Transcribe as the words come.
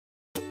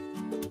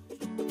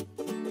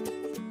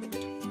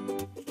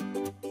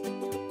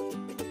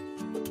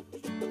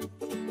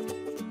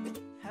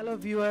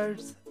Hello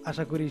viewers,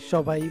 আশা করি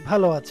সবাই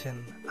ভালো আছেন।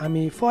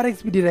 আমি ফরেক্স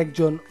বিডির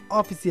একজন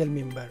অফিসিয়াল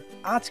মেম্বার।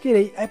 আজকের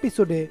এই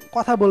এপিসোডে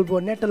কথা বলবো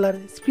নেটেলার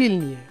স্ক্রিল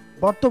নিয়ে।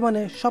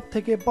 বর্তমানে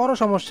সবথেকে বড়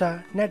সমস্যা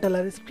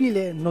নেটেলার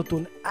স্ক্রিলে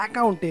নতুন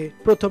অ্যাকাউন্টে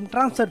প্রথম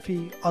ট্রান্সফার ফি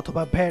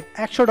অথবা ভ্যাট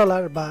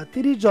 $100 বা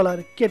 $30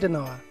 কেটে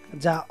নেওয়া,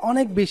 যা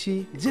অনেক বেশি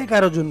যে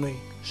কারো জন্যই।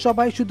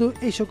 সবাই শুধু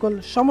এই সকল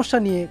সমস্যা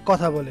নিয়ে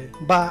কথা বলে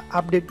বা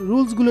আপডেট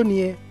রুলসগুলো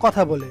নিয়ে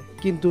কথা বলে,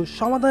 কিন্তু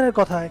সমাধানের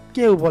কথা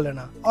কেউ বলে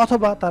না,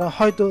 অথবা তারা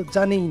হয়তো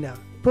জানেই না।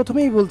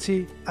 প্রথমেই বলছি,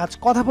 আজ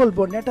কথা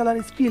বলবো নেটেলার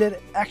স্ক্রিলের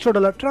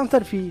 $100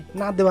 ট্রান্সফার ফি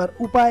না দেওয়ার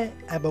উপায়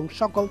এবং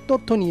সকল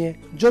তথ্য নিয়ে।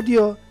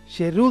 যদিও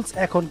সে রুলস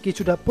এখন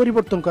কিছুটা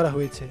পরিবর্তন করা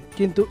হয়েছে,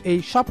 কিন্তু এই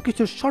সব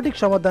কিছুর সঠিক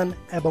সমাধান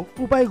এবং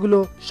উপায়গুলো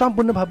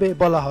সম্পূর্ণভাবে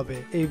বলা হবে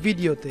এই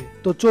ভিডিওতে।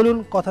 তো চলুন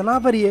কথা না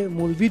বাড়িয়ে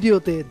মূল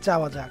ভিডিওতে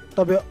যাওয়া যাক।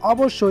 তবে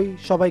অবশ্যই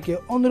সবাইকে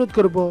অনুরোধ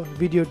করব,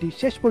 ভিডিওটি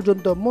শেষ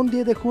পর্যন্ত মন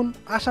দিয়ে দেখুন।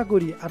 আশা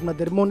করি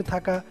আপনাদের মনে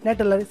থাকা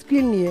নেটেলার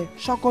স্ক্রিল নিয়ে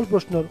সকল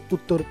প্রশ্নের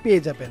উত্তর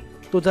পেয়ে যাবেন।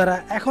 তো যারা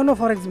এখনো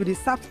ফরেক্স বিডি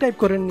সাবস্ক্রাইব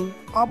করেননি,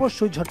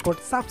 অবশ্যই ঝটপট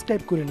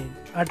সাবস্ক্রাইব করে নিন।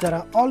 আর যারা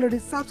অলরেডি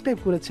সাবস্ক্রাইব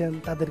করেছেন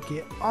তাদেরকে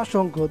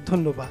অসংখ্য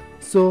ধন্যবাদ।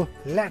 So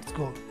let's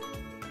go.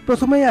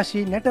 প্রথমেই আসি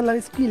নেটেলার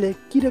স্ক্রিলে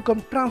কিরকম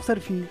ট্রান্সফার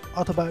ফি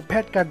অথবা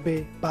ভ্যাট কাটবে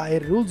বা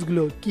এর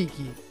রুলসগুলো কি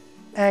কি।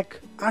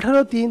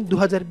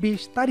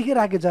 18/3/2020 তারিখের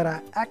আগে যারা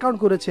অ্যাকাউন্ট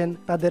করেছেন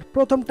তাদের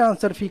প্রথম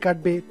ট্রান্সফার ফি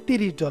কাটবে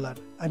 $30।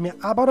 আমি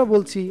আবারও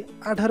বলছি,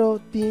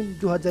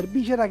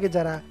 18/3/2020 আগে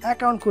যারা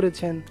অ্যাকাউন্ট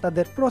করেছেন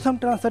তাদের প্রথম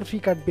ট্রান্সফার ফি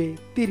কাটবে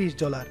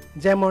 $30।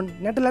 যেমন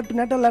নেটেলার টু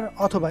নেটেলার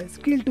অথবা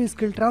স্কিল টু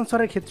স্কিল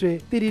ট্রান্সফারের ক্ষেত্রে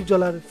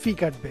 $30 ফি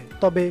কাটবে,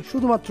 তবে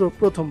শুধুমাত্র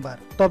প্রথমবার।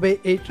 তবে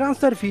এই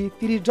ট্রান্সফার ফি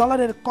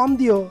 $30 কম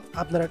দিয়েও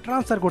আপনারা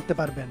ট্রান্সফার করতে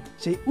পারবেন।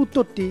 সেই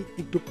উত্তরটি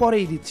একটু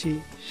পরেই দিচ্ছি,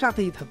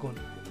 সাথেই থাকুন।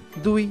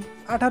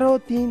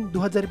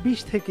 18/3/2020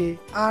 থেকে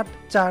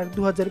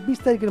 8/4/2020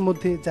 তারিখের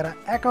মধ্যে যারা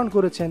অ্যাকাউন্ট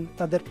করেছেন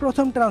তাদের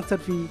প্রথম ট্রান্সফার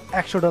ফি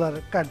 $100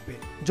 কাটবে।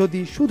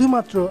 যদি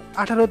শুধুমাত্র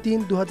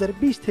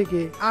 18/3/2020 থেকে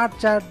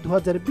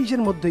 8/4/2020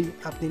 এর মধ্যেই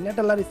আপনি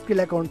নেটেলার স্কিল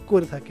অ্যাকাউন্ট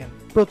করে থাকেন,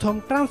 প্রথম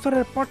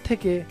ট্রান্সফারের পর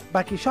থেকে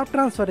বাকি সব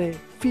ট্রান্সফারে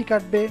ফি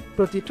কাটবে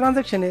প্রতি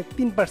ট্রানজাকশনে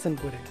 3%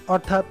 করে।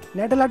 অর্থাৎ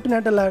Neteller two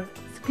Neteller,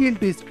 skill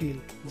to skill,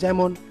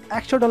 যেমন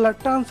 $100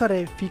 ট্রান্সফারে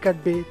ফি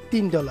কাটবে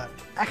 $3,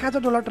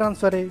 $1000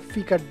 ট্রান্সফারে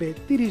ফি কাটবে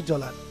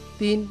 $30।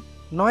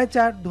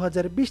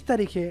 3/9/4/2020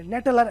 তারিখে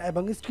নেটেলার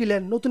এবং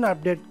স্কিলের নতুন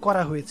আপডেট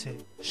করা হয়েছে।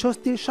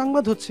 স্বস্তির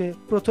সংবাদ হচ্ছে,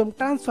 প্রথম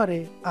ট্রান্সফারে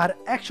আর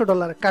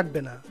 $100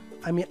 কাটবে না।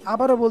 আমি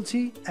আবারও বলছি,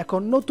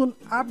 এখন নতুন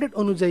আপডেট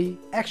অনুযায়ী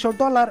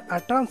 $100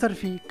 আর ট্রান্সফার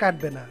ফি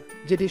কাটবে না,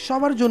 যেটি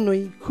সবার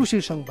জন্যই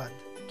খুশির সংবাদ।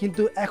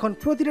 কিন্তু এখন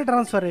প্রতিটা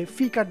ট্রান্সফারে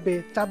ফি কাটবে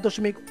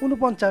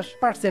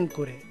 4.49%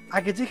 করে,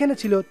 আগে যেখানে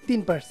ছিল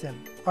 3%।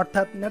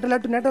 অর্থাৎ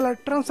নেটেলার টু নেটেলার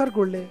ট্রান্সফার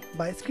করলে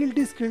বা স্কিল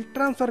টু স্কিল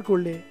ট্রান্সফার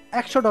করলে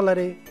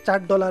 $100-এ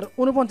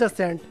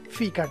 $4.49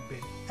 ফি কাটবে।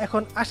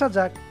 এখন আসা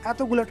যাক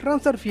এতগুলো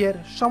ট্রান্সফার ফি এর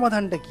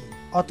সমাধানটা কি।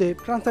 অতএব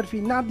ট্রান্সফার ফি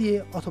না দিয়ে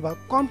অথবা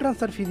কম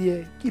ট্রান্সফার ফি দিয়ে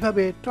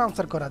কিভাবে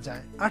ট্রান্সফার করা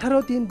যায়।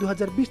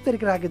 18/3/2020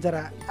 তারিখের আগে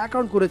যারা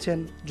অ্যাকাউন্ট করেছেন,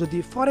 যদি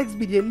ফরেক্স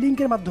বিডি এর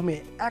লিঙ্কের মাধ্যমে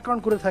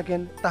অ্যাকাউন্ট করে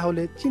থাকেন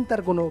তাহলে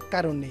চিন্তার কোনো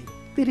কারণ নেই।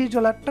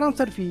 $30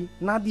 ট্রান্সফার ফি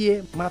না দিয়ে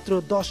মাত্র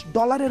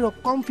 $10-এরও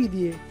কম ফি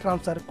দিয়ে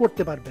ট্রান্সফার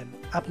করতে পারবেন।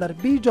 আপনার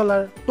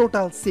 $20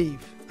 টোটাল সেভ।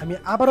 আমি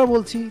আবারও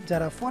বলছি,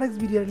 যারা ফরেক্স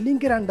বিডি এর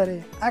লিঙ্কের আন্ডারে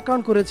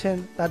অ্যাকাউন্ট করেছেন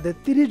তাদের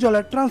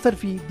 $30 ট্রান্সফার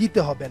ফি দিতে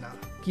হবে না।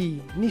 কি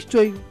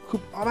নিশ্চয়ই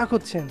খুব অবাক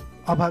হচ্ছেন?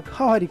 অবাক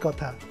হওয়ারই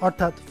কথা।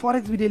 অর্থাৎ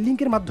ফরেক্স বিডি এর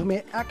লিঙ্কের মাধ্যমে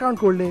অ্যাকাউন্ট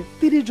করলে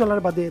 $30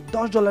 বাদে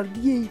 $10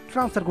 দিয়েই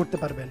ট্রান্সফার করতে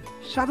পারবেন।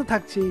 সাথে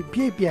থাকছে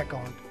ভিআইপি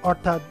অ্যাকাউন্ট,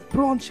 অর্থাৎ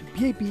ব্রোঞ্জ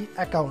ভিআইপি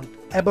অ্যাকাউন্ট,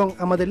 এবং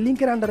আমাদের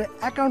লিঙ্কের আন্ডারে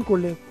অ্যাকাউন্ট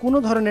করলে কোনো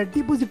ধরনের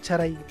ডিপোজিট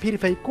ছাড়াই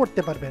ভেরিফাই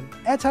করতে পারবেন।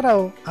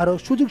 এছাড়াও আরও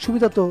সুযোগ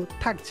সুবিধা তো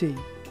থাকছেই,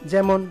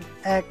 যেমন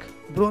 1.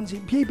 ব্রোঞ্জ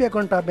ভিআইপি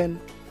অ্যাকাউন্ট পাবেন।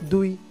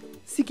 2.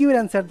 সিকিউর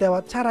অ্যান্সার দেওয়া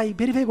ছাড়াই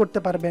ভেরিফাই করতে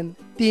পারবেন।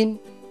 3.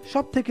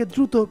 সব থেকে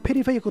দ্রুত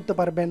ভেরিফাই করতে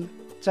পারবেন।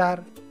 4.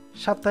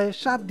 সপ্তাহে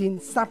 7 দিন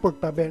সাপোর্ট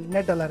পাবেন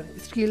নেটেলার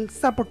স্কিল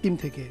সাপোর্ট টিম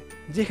থেকে,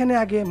 যেখানে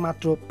আগে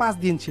মাত্র 5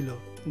 দিন ছিল।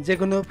 যে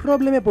কোনো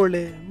প্রবলেমে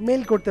পড়লে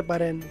মেল করতে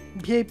পারেন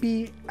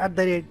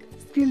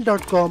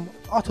vip@skill.com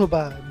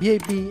অথবা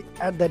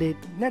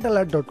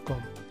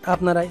vip@neteller.com।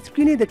 আপনারা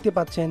স্ক্রিনে দেখতে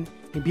পাচ্ছেন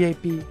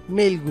ভিআইপি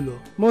মেইলগুলো।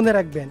 মনে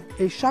রাখবেন,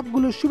 এই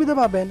সবগুলো সুবিধা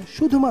পাবেন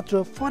শুধুমাত্র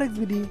ফরেক্স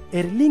বিডি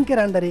এর লিঙ্কের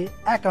আন্ডারে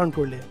অ্যাকাউন্ট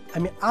করলে।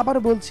 আমি আবার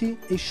বলছি,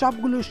 এই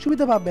সবগুলো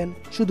সুবিধা পাবেন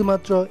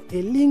শুধুমাত্র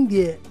এই লিঙ্ক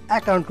দিয়ে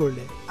অ্যাকাউন্ট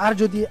করলে। আর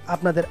যদি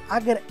আপনাদের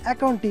আগের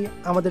অ্যাকাউন্টটি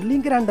আমাদের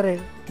লিঙ্কের আন্ডারে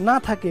না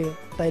থাকে,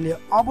 তাইলে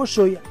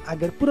অবশ্যই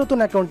আগের পুরাতন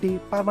অ্যাকাউন্টটি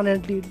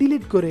পার্মানেন্টলি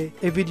ডিলিট করে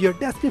এই ভিডিও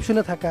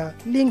ডেসক্রিপশনে থাকা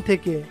লিঙ্ক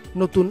থেকে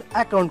নতুন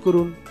অ্যাকাউন্ট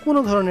করুন, কোনো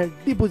ধরনের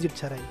ডিপোজিট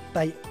ছাড়াই।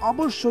 তাই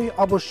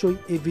অবশ্যই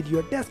এই ভিডিও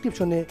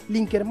ডেসক্রিপশনে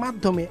লিঙ্কের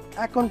মাধ্যমে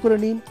অ্যাকাউন্ট করে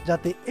নিন,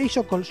 যাতে এই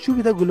সকল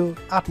সুবিধাগুলো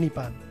আপনি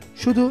পান।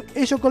 শুধু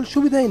এই সকল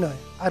সুবিধাই নয়,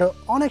 আরো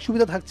অনেক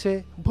সুবিধা থাকছে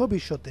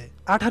ভবিষ্যতে।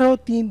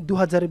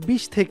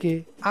 18/3/2020 থেকে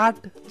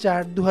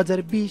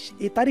 8/4/2020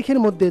 এই তারিখের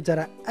মধ্যে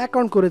যারা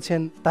অ্যাকাউন্ট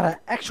করেছেন তারা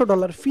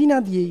 $100 ফি না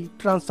দিয়েই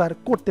ট্রান্সফার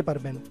করতে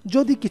পারবেন,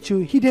 যদি কিছু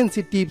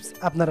হিডেন্সি টিপস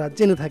আপনারা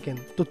জেনে থাকেন।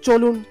 তো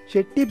চলুন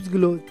সেই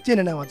টিপসগুলো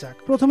জেনে নেওয়া যাক।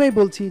 প্রথমেই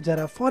বলছি,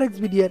 যারা ফরেক্স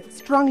বিডির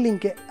স্ট্রং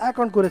লিঙ্কে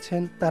অ্যাকাউন্ট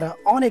করেছেন তারা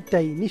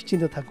অনেকটাই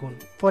নিশ্চিন্ত থাকুন।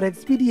 ফরেক্স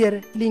বিডির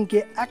লিঙ্কে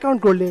অ্যাকাউন্ট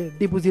করলে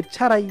ডিপোজিট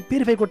ছাড়াই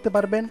ভেরিফাই করতে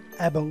পারবেন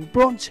এবং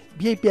ব্রোঞ্জ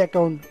ভিআইপি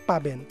অ্যাকাউন্ট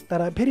পাবেন।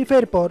 তারা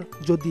ভেরিফাইয়ের পর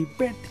যদি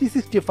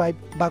Bet365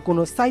 বা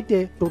কোনো সাইটে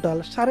টোটাল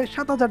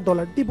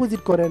 $7,500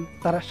 ডিপোজিট করেন,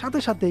 তারা সাথে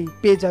সাথেই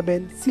পেয়ে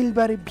যাবেন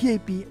সিলভার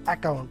ভিআইপি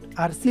অ্যাকাউন্ট।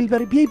 আর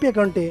সিলভার ভিআইপি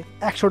অ্যাকাউন্টে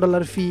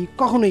 $100 ফি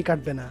কখনোই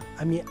কাটবে না।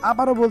 আমি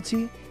আবারও বলছি,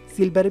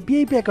 সিলভার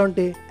ভিআইপি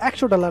অ্যাকাউন্টে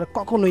 $100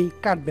 কখনোই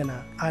কাটবে না।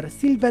 আর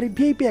সিলভার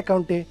ভিআইপি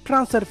অ্যাকাউন্টে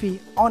ট্রান্সফার ফি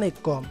অনেক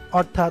কম,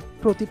 অর্থাৎ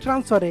প্রতি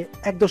ট্রান্সফারে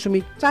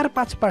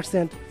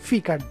 1.45% ফি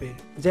কাটবে।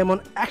 যেমন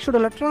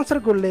 $100 ট্রান্সফার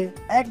করলে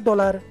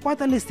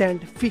 $1.45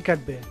 ফি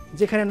কাটবে,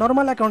 যেখানে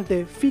নর্মাল অ্যাকাউন্টে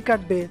ফি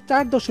কাটবে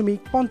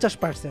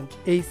 4.50%।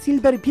 এই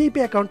সিলভার ভিআইপি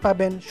অ্যাকাউন্ট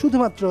পাবেন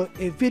শুধুমাত্র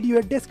এই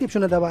ভিডিওর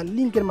ডেসক্রিপশনে দেওয়া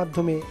লিঙ্কের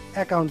মাধ্যমে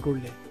অ্যাকাউন্ট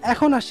করলে।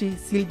 এখন আসি,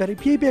 সিলভার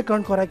ভিআইপি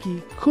অ্যাকাউন্ট করা কি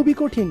খুবই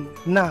কঠিন?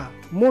 না,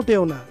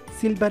 মোটেও না।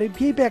 সিলভারে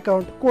ভিআইপি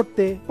অ্যাকাউন্ট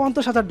করতে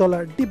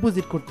 $50,000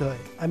 ডিপোজিট করতে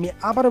হয়। আমি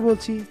আবারও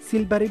বলছি,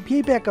 সিলভারে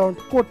ভিআইপি অ্যাকাউন্ট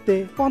করতে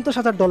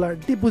 $50,000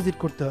 ডিপোজিট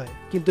করতে হয়।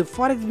 কিন্তু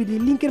ফরেক্স বিডি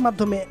লিঙ্কের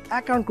মাধ্যমে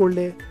অ্যাকাউন্ট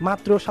করলে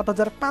মাত্র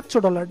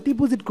 $7,500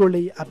 ডিপোজিট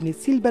করলেই আপনি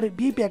সিলভার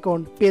ভিআইপি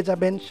অ্যাকাউন্ট পেয়ে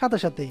যাবেন সাথে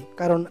সাথেই।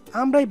 কারণ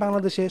আমরাই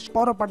বাংলাদেশে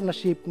বড়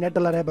পার্টনারশিপ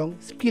নেটেলার এবং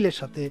স্কিলের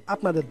সাথে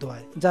আপনাদের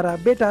দোয়ায়। যারা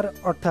বেটার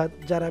অর্থাৎ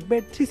যারা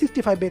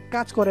Bet365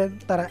 কাজ করেন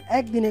তারা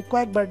একদিনে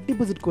কয়েকবার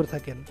ডিপোজিট করে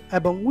থাকেন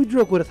এবং উইথড্র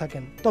করে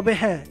থাকেন। তবে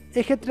হ্যাঁ,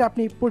 এক্ষেত্রে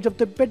আপনি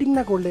পর্যাপ্ত বেটিং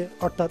না করলে,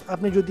 অর্থাৎ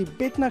আপনি যদি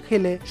বেট না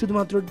খেলে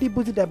শুধুমাত্র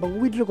ডিপোজিট এবং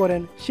উইথড্র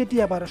করেন, সেটি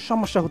আবার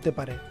সমস্যা হতে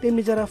পারে।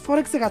 তেমনি যারা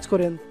ফরেক্সে কাজ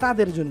করেন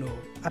তাদের জন্য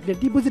আপনি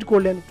ডিপোজিট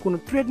করলেন, কোনো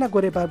ট্রেড না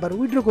করে বারবার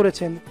উইথড্র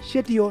করেছেন,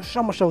 সেটিও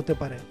সমস্যা হতে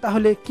পারে।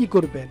 তাহলে কি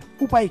করবেন?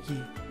 উপায় কি?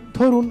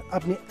 ধরুন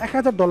আপনি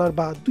 $1,000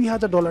 বা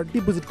 $2,000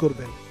 ডিপোজিট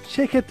করবেন।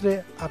 সেক্ষেত্রে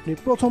আপনি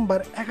প্রথমবার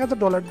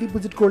 $1,000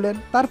 ডিপোজিট করলেন,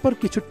 তারপর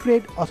কিছু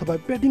ট্রেড অথবা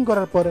বেটিং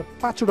করার পর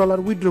 $500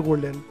 উইথড্র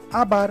করলেন।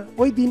 আবার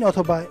ওই দিন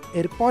অথবা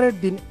এর পরের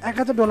দিন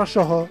 $1,000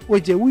 সহ ওই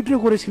যে উইথড্র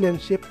করেছিলেন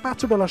সে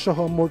 $500 সহ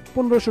মোট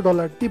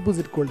 $1,500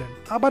 ডিপোজিট করলেন।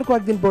 আবার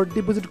কয়েকদিন পর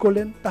ডিপোজিট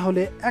করলেন,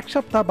 তাহলে এক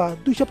সপ্তাহ বা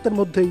 2 সপ্তাহের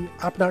মধ্যেই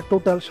আপনার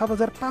টোটাল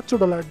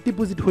 $7,500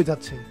 ডিপোজিট হয়ে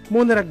যাচ্ছে।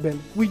 মনে রাখবেন,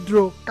 উইথড্র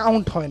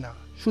কাউন্ট হয় না,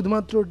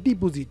 শুধুমাত্র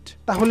ডিপোজিট।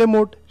 তাহলে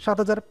মোট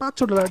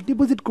 $7,500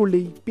 ডিপোজিট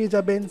করলেই পেয়ে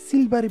যাবেন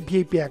সিলভার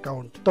ভিআইপি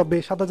অ্যাকাউন্ট। তবে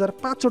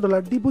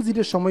 $7,500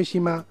 ডিপোজিটের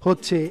সময়সীমা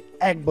হচ্ছে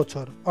 1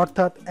 বছর,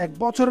 অর্থাৎ 1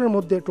 বছরের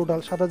মধ্যে টোটাল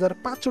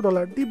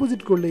 $7,500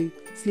 ডিপোজিট করলেই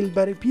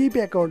সিলভার ভিআইপি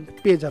অ্যাকাউন্ট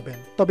পেয়ে যাবেন।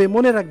 তবে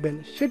মনে রাখবেন,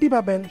 সেটি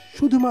পাবেন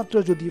শুধুমাত্র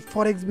যদি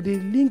ফরেক্স বিডির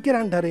লিঙ্কের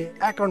আন্ডারে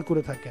অ্যাকাউন্ট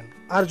করে থাকেন।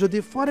 আর যদি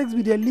ফরেক্স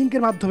বিডির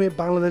লিঙ্কের মাধ্যমে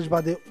বাংলাদেশ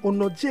বাদে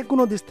অন্য যে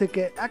কোনো দেশ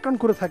থেকে অ্যাকাউন্ট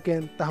করে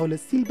থাকেন, তাহলে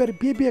সিলভার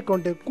ভিআইপি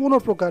অ্যাকাউন্টে কোনো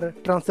প্রকার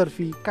ট্রান্সফার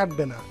ফি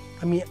কাটবে না।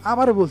 আমি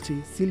আবারও বলছি,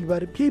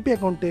 সিলভার ভিআইপি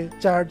অ্যাকাউন্টে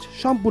চার্জ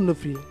সম্পূর্ণ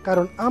ফ্রি,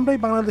 কারণ আমরাই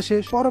বাংলাদেশে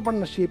বড়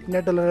পার্টনারশিপ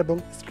নেটেলার এবং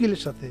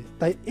স্কিলের সাথে।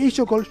 তাই এই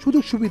সকল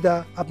সুযোগ সুবিধা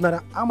আপনারা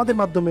আমাদের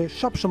মাধ্যমে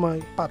সবসময়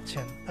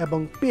পাচ্ছেন এবং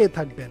পেয়ে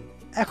থাকবেন।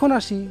 এখন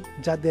আসি,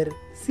 যাদের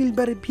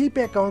সিলভার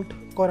ভিআইপি অ্যাকাউন্ট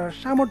করার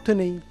সামর্থ্য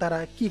নেই তারা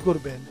কি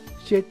করবেন,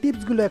 সেই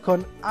টিপসগুলো এখন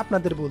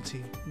আপনাদের বলছি।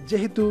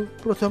 যেহেতু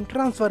প্রথম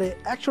ট্রান্সফারে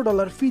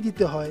 $100 ফি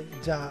দিতে হয়,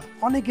 যা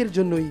অনেকের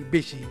জন্যই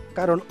বেশি,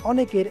 কারণ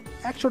অনেকের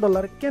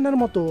 $100 কেনার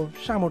মতো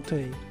সামর্থ্য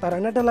নেই। তারা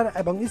নেটেলার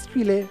এবং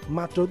স্কিলে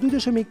মাত্র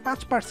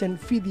 2.5%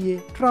 ফি দিয়ে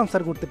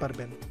ট্রান্সফার করতে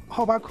পারবেন।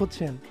 অবাক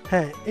হচ্ছেন?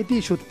 হ্যাঁ,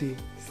 এটিই সত্যি।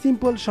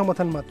 সিম্পল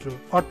সমাধান মাত্র,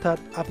 অর্থাৎ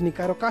আপনি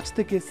কারো কাছ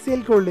থেকে সেল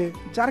করলে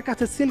যার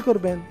কাছে সেল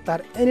করবেন তার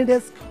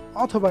এনিডেস্ক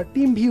অথবা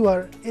টিম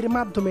ভিউয়ার এর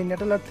মাধ্যমে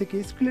নেটেলার থেকে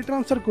স্কিলে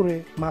ট্রান্সফার করে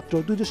মাত্র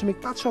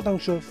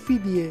 2.5% ফি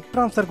দিয়ে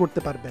ট্রান্সফার করতে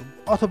পারবেন,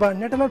 অথবা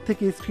নেটেলার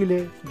থেকে স্কিলে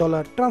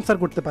ডলার ট্রান্সফার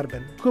করতে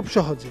পারবেন খুব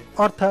সহজে।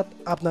 অর্থাৎ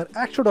আপনার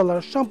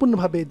 $100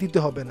 সম্পূর্ণভাবে দিতে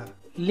হবে না।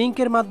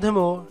 লিঙ্কের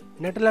মাধ্যমেও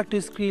নেটেলার টু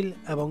স্কিল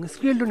এবং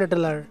skill to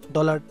Neteller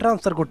dollar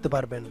transfer করতে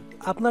পারবেন।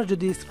 আপনার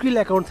যদি স্কিল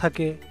অ্যাকাউন্ট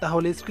থাকে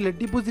তাহলে স্কিলের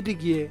ডিপোজিটে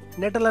গিয়ে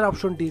নেটেলার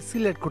অপশনটি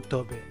সিলেক্ট করতে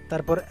হবে।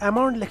 তারপর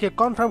অ্যামাউন্ট লিখে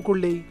কনফার্ম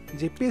করলেই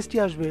যে পেজটি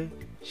আসবে,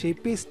 সেই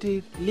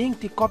পেজটির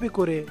লিঙ্কটি কপি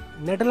করে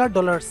নেটেলার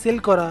ডলার সেল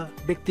করা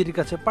ব্যক্তির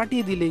কাছে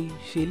পাঠিয়ে দিলেই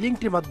সেই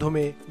লিঙ্কটির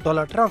মাধ্যমে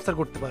ডলার ট্রান্সফার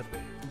করতে পারবে।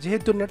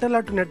 যেহেতু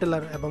নেটেলার টু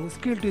নেটেলার এবং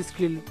স্কিল টু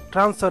স্কিল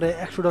ট্রান্সফারে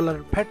 $100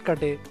 ভ্যাট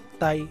কাটে,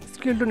 তাই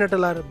স্কিল টু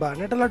নেটেলার বা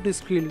Neteller to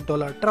skill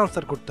dollar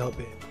transfer করতে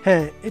হবে।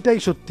 হ্যাঁ, এটাই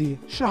সত্যি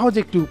সহজ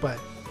একটি উপায়।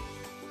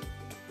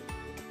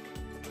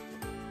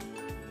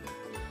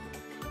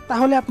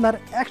 তাহলে আপনার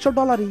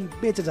 $100ই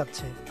বেঁচে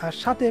যাচ্ছে, আর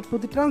সাথে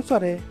প্রতি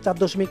ট্রান্সফারে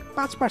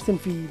 4.5%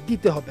 ফি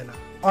দিতে হবে না।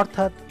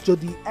 অর্থাৎ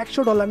যদি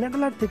 $100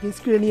 নেটালার থেকে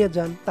স্ক্রিলে নিয়ে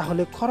যান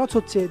তাহলে খরচ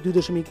হচ্ছে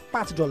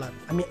 $2.5।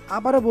 আমি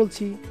আবারও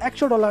বলছি,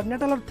 $100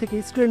 নেটালার থেকে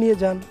স্ক্রিলে নিয়ে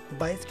যান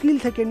বা স্ক্রিল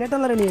থেকে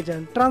নেটালারে নিয়ে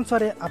যান,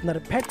 ট্রান্সফারে আপনার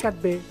ভ্যাট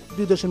কাটবে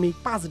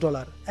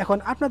 $2.5। এখন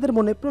আপনাদের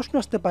মনে প্রশ্ন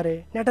আসতে পারে,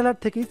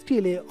 নেটালার থেকে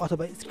স্ক্রিলে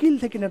অথবা স্ক্রিল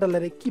থেকে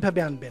নেটালারে কিভাবে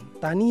আনবেন।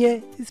 তা নিয়ে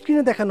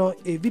স্ক্রিনে দেখানো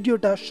এই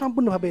ভিডিওটা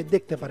সম্পূর্ণভাবে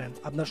দেখতে পারেন,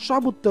 আপনার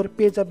সব উত্তর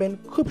পেয়ে যাবেন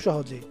খুব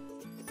সহজে।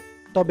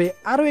 তবে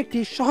আরও একটি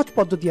সহজ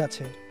পদ্ধতি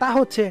আছে, তা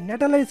হচ্ছে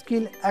নেটালার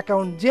স্কিল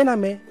অ্যাকাউন্ট যে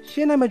নামে,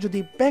 সে নামে যদি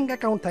ব্যাংক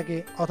অ্যাকাউন্ট থাকে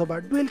অথবা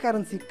ডুয়েল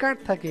কারেন্সি কার্ড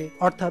থাকে,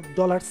 অর্থাৎ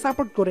ডলার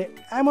সাপোর্ট করে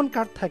এমন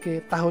কার্ড থাকে,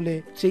 তাহলে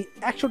সেই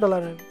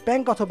 $100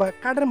 ব্যাংক অথবা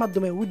কার্ডের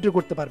মাধ্যমে উইথড্র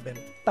করতে পারবেন।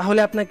 তাহলে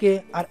আপনাকে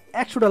আর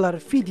 $100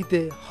 ফি দিতে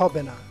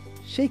হবে না।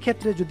 সেই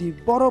ক্ষেত্রে যদি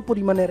বড়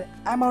পরিমাণের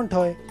অ্যামাউন্ট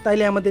হয়,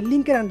 তাইলে আমাদের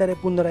লিঙ্কের আন্ডারে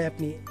পুনরায়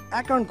আপনি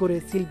অ্যাকাউন্ট করে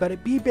সিলভারে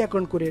ভিপি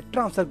অ্যাকাউন্ট করে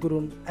ট্রান্সফার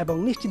করুন এবং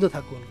নিশ্চিন্ত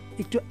থাকুন।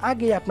 একটু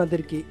আগে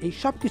আপনাদেরকে এই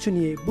সব কিছু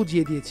নিয়ে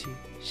বুঝিয়ে দিয়েছি।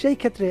 সেই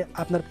ক্ষেত্রে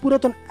আপনার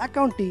পুরাতন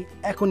অ্যাকাউন্টটি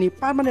এখনই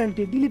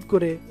পার্মানেন্টলি ডিলিট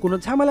করে কোনো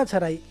ঝামেলা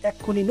ছাড়াই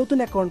এক্ষুনি নতুন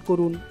অ্যাকাউন্ট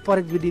করুন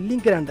ফরেক্সবিডি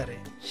লিঙ্কের আন্ডারে।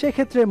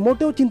 সেক্ষেত্রে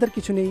মোটেও চিন্তার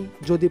কিছু নেই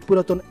যদি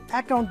পুরাতন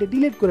অ্যাকাউন্টে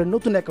ডিলিট করে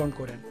নতুন অ্যাকাউন্ট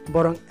করেন,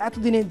 বরং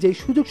এতদিনে যে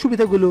সুযোগ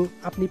সুবিধাগুলো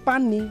আপনি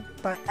পাননি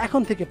তা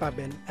এখন থেকে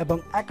পাবেন এবং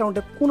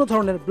অ্যাকাউন্টে কোনো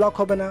ধরনের ব্লক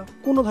হবে না,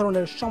 কোনো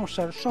ধরনের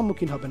সমস্যার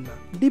সম্মুখীন হবেন না।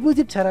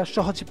 ডিপোজিট ছাড়া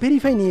সহজ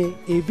ভেরিফাই নিয়ে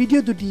এই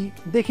ভিডিও দুটি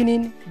দেখে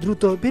নিন,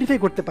 দ্রুত ভেরিফাই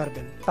করতে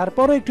পারবেন।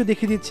 তারপরও একটু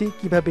দেখিয়ে দিচ্ছি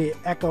কিভাবে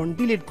অ্যাকাউন্ট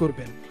ডিলিট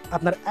করবেন।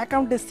 আপনার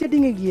অ্যাকাউন্টের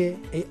সেটিংয়ে গিয়ে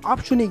এই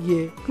অপশনে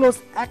গিয়ে ক্লোজ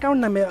অ্যাকাউন্ট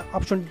নামে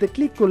অপশনটিতে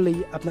ক্লিক করলেই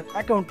আপনার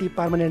অ্যাকাউন্টটি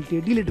পার্মানেন্টলি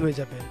ডিলিট হয়ে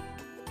যাবে।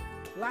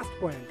 লাস্ট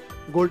পয়েন্ট,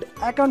 গোল্ড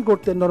অ্যাকাউন্ট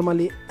করতে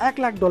নরমালি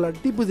 $1,00,000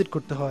 ডিপোজিট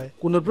করতে হয়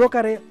কোনো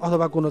ব্রোকারে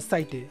অথবা কোনো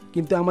সাইটে,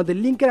 কিন্তু আমাদের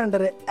লিঙ্কের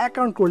আন্ডারে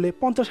অ্যাকাউন্ট করলে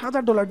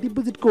 $50,000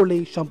 ডিপোজিট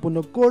করলেই সম্পূর্ণ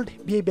গোল্ড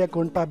ভিআইপি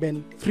অ্যাকাউন্ট পাবেন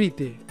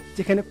ফ্রিতে,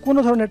 যেখানে কোনো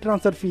ধরনের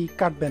ট্রান্সফার ফি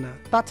কাটবে না।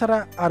 তাছাড়া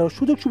আরও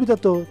সুযোগ সুবিধা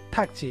তো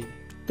থাকছেই।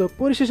 তো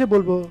পরিশেষে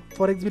বলবো,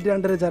 ফরেক্সবিডির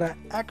আন্ডারে যারা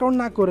অ্যাকাউন্ট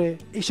না করে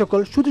এই সকল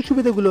সুযোগ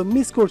সুবিধাগুলো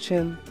মিস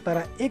করছেন,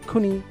 তারা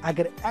এক্ষুনি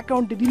আগের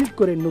অ্যাকাউন্টটি ডিলিট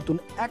করে নতুন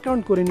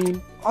অ্যাকাউন্ট করে নিন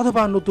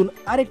অথবা নতুন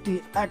আরেকটি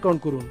অ্যাকাউন্ট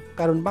করুন।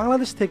 কারণ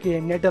বাংলাদেশ থেকে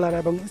নেটালার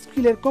এবং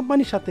স্কিলের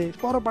কোম্পানির সাথে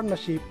বড়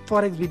পার্টনারশিপ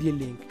ফরেক্সবিডির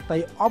লিঙ্ক,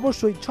 তাই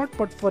অবশ্যই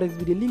ঝটপট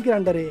ফরেক্সবিডির লিঙ্কের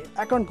আন্ডারে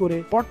অ্যাকাউন্ট করে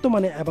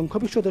বর্তমানে এবং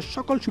ভবিষ্যতের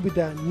সকল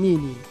সুবিধা নিয়ে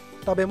নিন।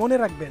 তবে মনে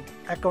রাখবেন,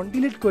 অ্যাকাউন্ট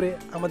ডিলিট করে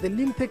আমাদের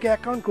লিঙ্ক থেকে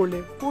অ্যাকাউন্ট করলে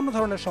কোনো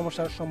ধরনের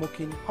সমস্যার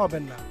সম্মুখীন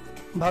হবেন না।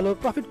 ভালো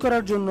প্রফিট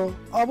করার জন্য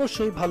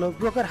অবশ্যই ভালো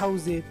ব্রোকার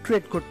হাউসে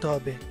ট্রেড করতে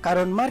হবে,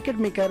 কারণ মার্কেট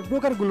মেকার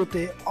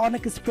ব্রোকারগুলোতে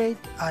অনেক স্প্রেড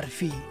আর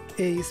ফি।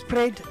 এই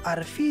স্প্রেড আর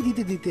ফি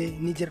দিতে দিতে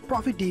নিজের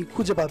প্রফিটই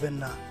খুঁজে পাবেন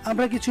না।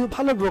 আমরা কিছু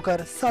ভালো ব্রোকার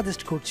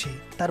সাজেস্ট করছি।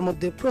 তার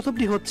মধ্যে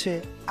প্রথমটি হচ্ছে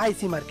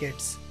আইসি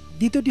মার্কেটস,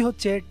 দ্বিতীয়টি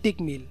হচ্ছে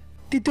টিকমিল,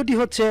 তৃতীয়টি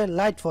হচ্ছে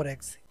লাইট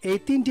ফরেক্স। এই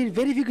তিনটির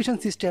ভেরিফিকেশন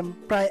সিস্টেম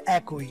প্রায়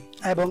একই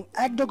এবং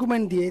এক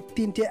ডকুমেন্ট দিয়ে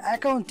তিনটে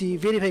অ্যাকাউন্টই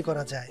ভেরিফাই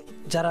করা যায়।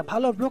 যারা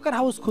ভালো ব্রোকার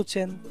হাউস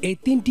খুঁজছেন, এই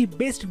তিনটি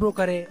বেস্ট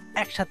ব্রোকারে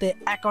একসাথে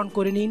অ্যাকাউন্ট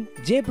করে নিন।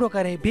 যে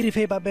ব্রোকারে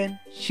ভেরিফাই পাবেন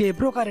সে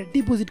ব্রোকারে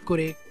ডিপোজিট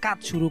করে কাজ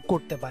শুরু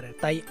করতে পারেন।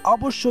 তাই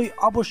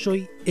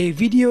অবশ্যই এই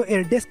ভিডিও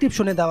এর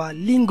ডেসক্রিপশনে দেওয়া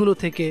লিঙ্কগুলো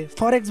থেকে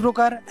ফরেক্স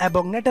ব্রোকার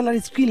এবং নেটালার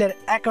স্কিলের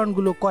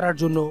অ্যাকাউন্টগুলো করার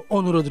জন্য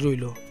অনুরোধ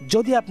রইল।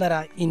 যদি আপনারা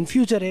ইন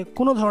ফিউচারে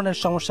কোনো ধরনের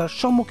সমস্যার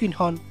সম্মুখীন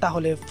হন,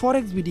 তাহলে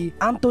ফরেক্সবিডি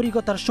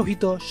আন্তরিকতার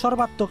সহিত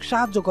সর্বাত্মক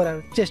সাহায্য করার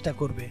চেষ্টা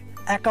করবে।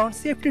 অ্যাকাউন্ট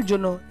সেফটির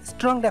জন্য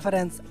স্ট্রং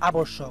রেফারেন্স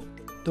আবশ্যক।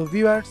 তো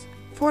ভিউয়ার্স,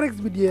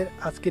 ফরেক্সবিডি এর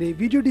আজকের এই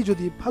ভিডিওটি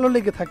যদি ভালো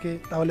লেগে থাকে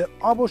তাহলে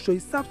অবশ্যই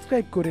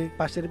সাবস্ক্রাইব করে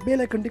পাশের বেল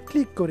আইকনটি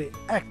ক্লিক করে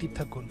অ্যাক্টিভ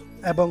থাকুন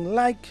এবং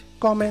লাইক,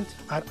 কমেন্ট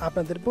আর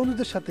আপনাদের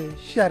বন্ধুদের সাথে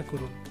শেয়ার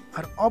করুন।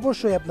 আর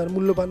অবশ্যই আপনার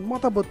মূল্যবান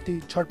মতামতটি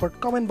ঝটপট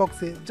কমেন্ট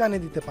বক্সে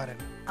জানিয়ে দিতে পারেন।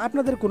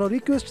 আপনাদের কোনো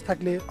রিকোয়েস্ট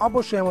থাকলে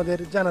অবশ্যই আমাদের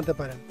জানাতে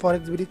পারেন।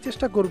 ফরেক্সবিডি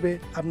চেষ্টা করবে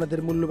আপনাদের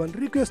মূল্যবান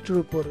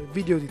রিকোয়েস্টের উপর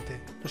ভিডিও দিতে।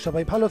 তো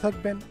সবাই ভালো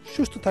থাকবেন,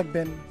 সুস্থ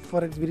থাকবেন,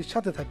 ফরেক্সবিডির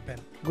সাথে থাকবেন।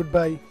 Good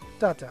bye,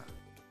 tata.